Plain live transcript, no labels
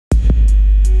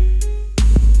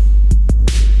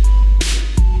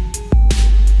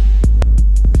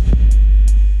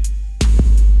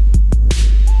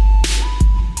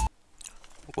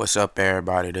What's up,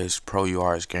 everybody? This is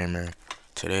ProuargeGamer.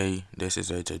 Today, this is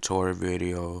a tutorial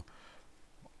video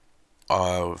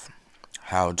of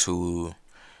how to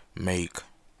make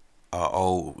an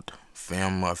old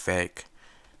film effect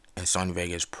in Sony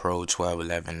Vegas Pro 12,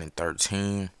 11, and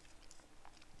 13.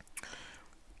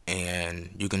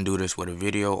 And you can do this with a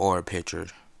video or a picture.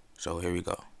 So here we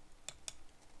go.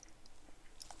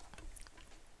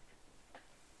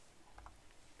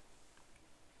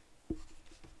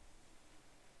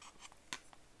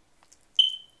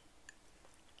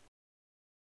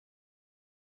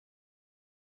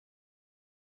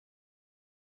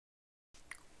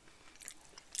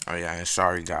 Oh yeah, and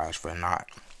sorry guys for not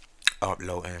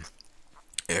uploading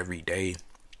every day.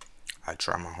 I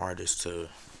try my hardest to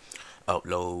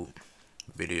upload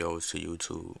videos to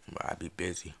YouTube, but I be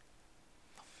busy,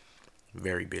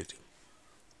 very busy.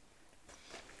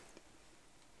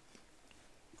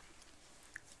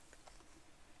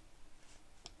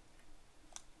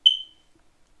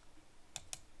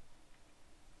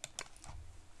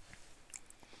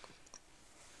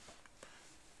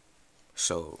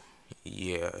 So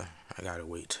yeah, I gotta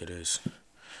wait till this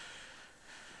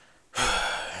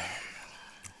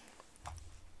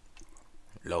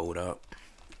load up.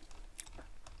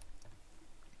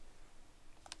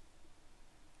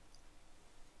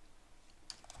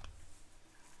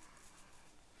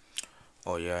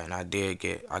 Oh yeah, and I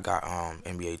got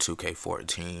NBA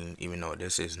 2K14, even though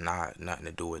this is nothing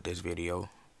to do with this video.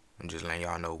 I'm just letting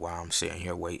y'all know why I'm sitting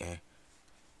here waiting.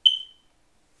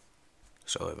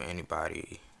 So if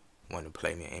anybody want to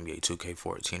play me NBA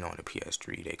 2K14 on the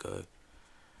PS3, they could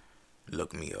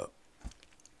look me up.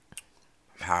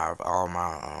 I have all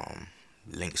my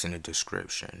links in the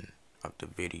description of the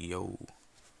video.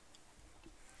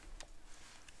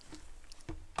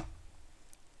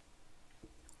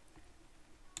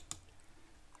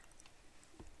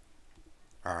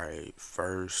 Alright,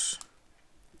 first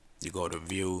you go to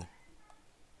View,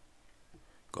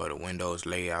 go to Windows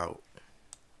Layout,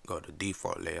 go to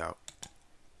Default Layout,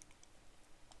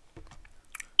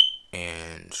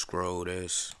 and scroll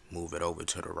this, move it over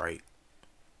to the right.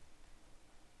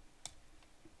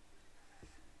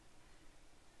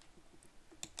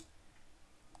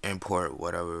 Import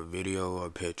whatever video or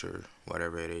picture,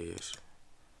 whatever it is.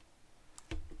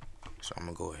 So I'm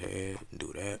gonna go ahead and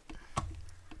do that.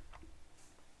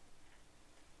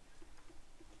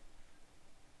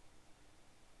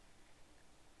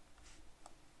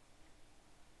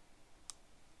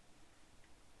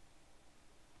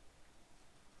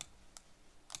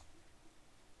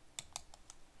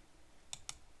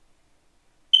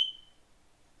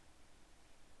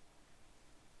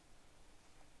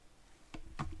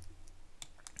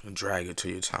 And drag it to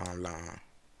your timeline.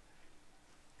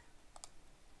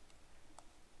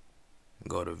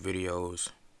 Go to Videos,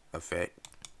 Effect,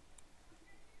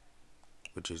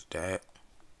 which is that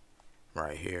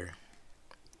right here.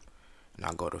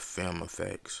 Now go to Film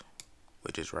Effects,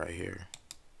 which is right here.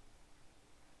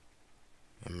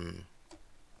 And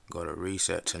go to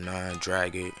Reset to None,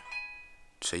 drag it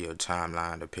to your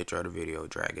timeline, the picture of the video,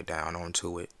 drag it down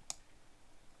onto it.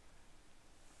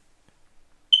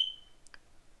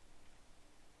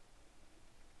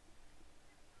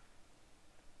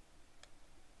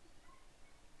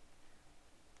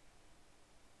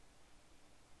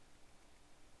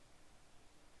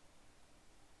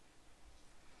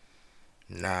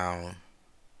 Now,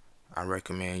 I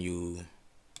recommend you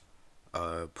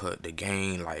put the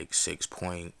gain like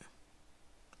 6.0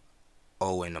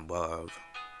 and above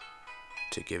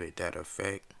to give it that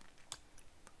effect.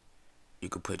 You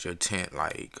could put your tint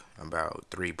like about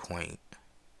 3.3,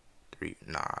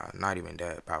 nah, not even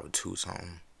that, about 2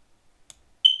 something.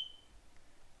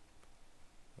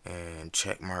 And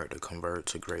check mark to convert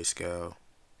to grayscale.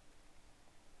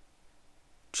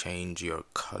 Change your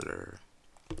color.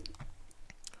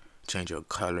 Change your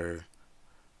color.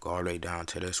 Go all the way down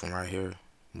to this one right here.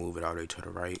 Move it all the way to the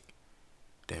right.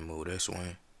 Then move this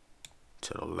one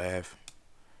to the left.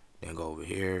 Then go over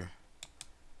here.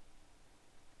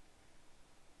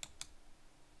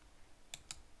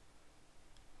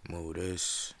 Move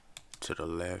this to the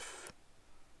left.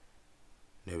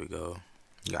 There we go.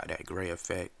 You got that gray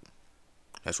effect.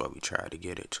 That's what we tried to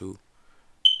get it to.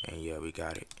 And yeah, we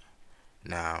got it.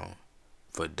 Now,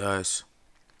 for dust,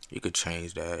 you could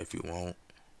change that if you want.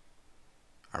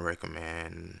 I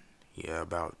recommend, yeah,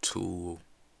 about 2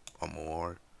 or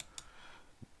more.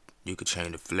 You could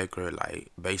change the flicker,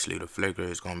 like basically the flicker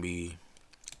is gonna be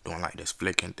doing like this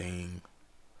flicking thing.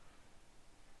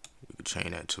 You could change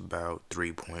that to about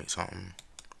 3 point something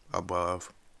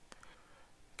above.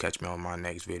 Catch me on my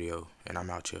next video, and I'm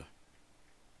out here.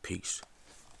 Peace.